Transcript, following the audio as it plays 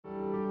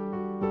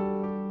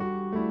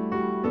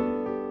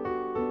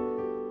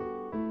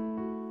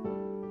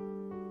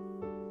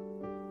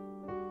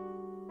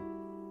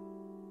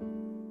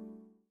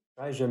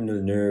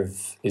Trigeminal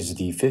nerve is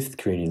the fifth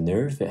cranial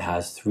nerve. It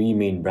has three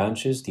main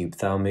branches, the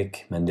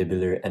ophthalmic,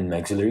 mandibular, and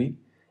maxillary.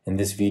 In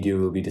this video,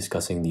 we'll be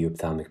discussing the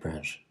ophthalmic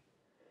branch.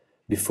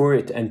 Before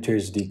it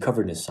enters the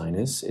cavernous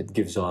sinus, it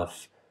gives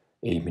off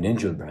a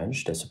meningeal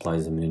branch that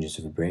supplies the meninges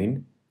of the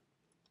brain.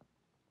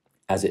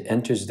 As it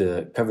enters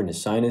the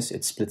cavernous sinus,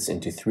 it splits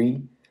into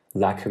three: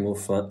 lacrimal,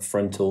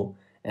 frontal,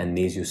 and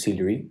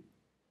nasociliary.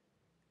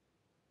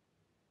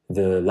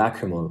 The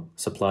lacrimal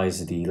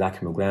supplies the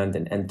lacrimal gland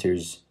and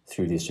enters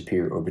through the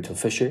superior orbital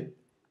fissure.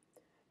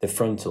 The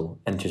frontal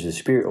enters the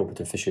superior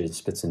orbital fissure and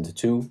splits into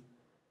two: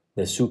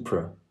 the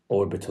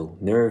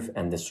supraorbital nerve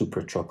and the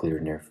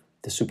supratrochlear nerve.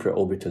 The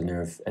supraorbital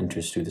nerve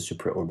enters through the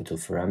supraorbital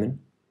foramen.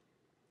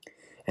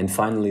 And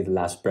finally, the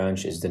last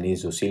branch is the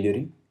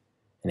nasociliary,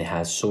 and it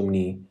has so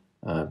many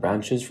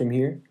branches from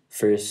here.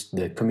 First,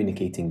 the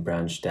communicating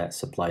branch that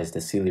supplies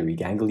the ciliary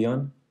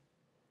ganglion,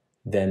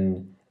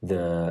 then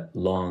the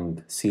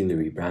long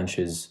ciliary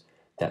branches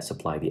that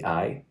supply the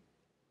eye,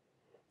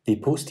 the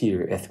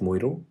posterior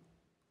ethmoidal,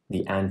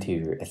 the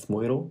anterior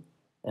ethmoidal,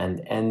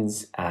 and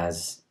ends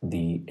as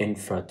the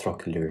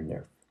infratrochlear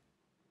nerve.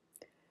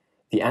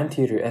 The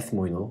anterior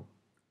ethmoidal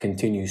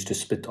continues to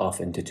split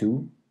off into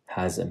two,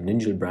 has a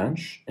meningeal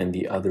branch, and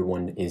the other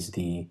one is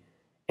the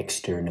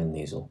external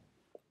nasal.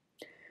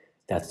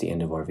 That's the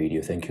end of our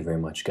video. Thank you very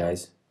much,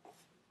 guys.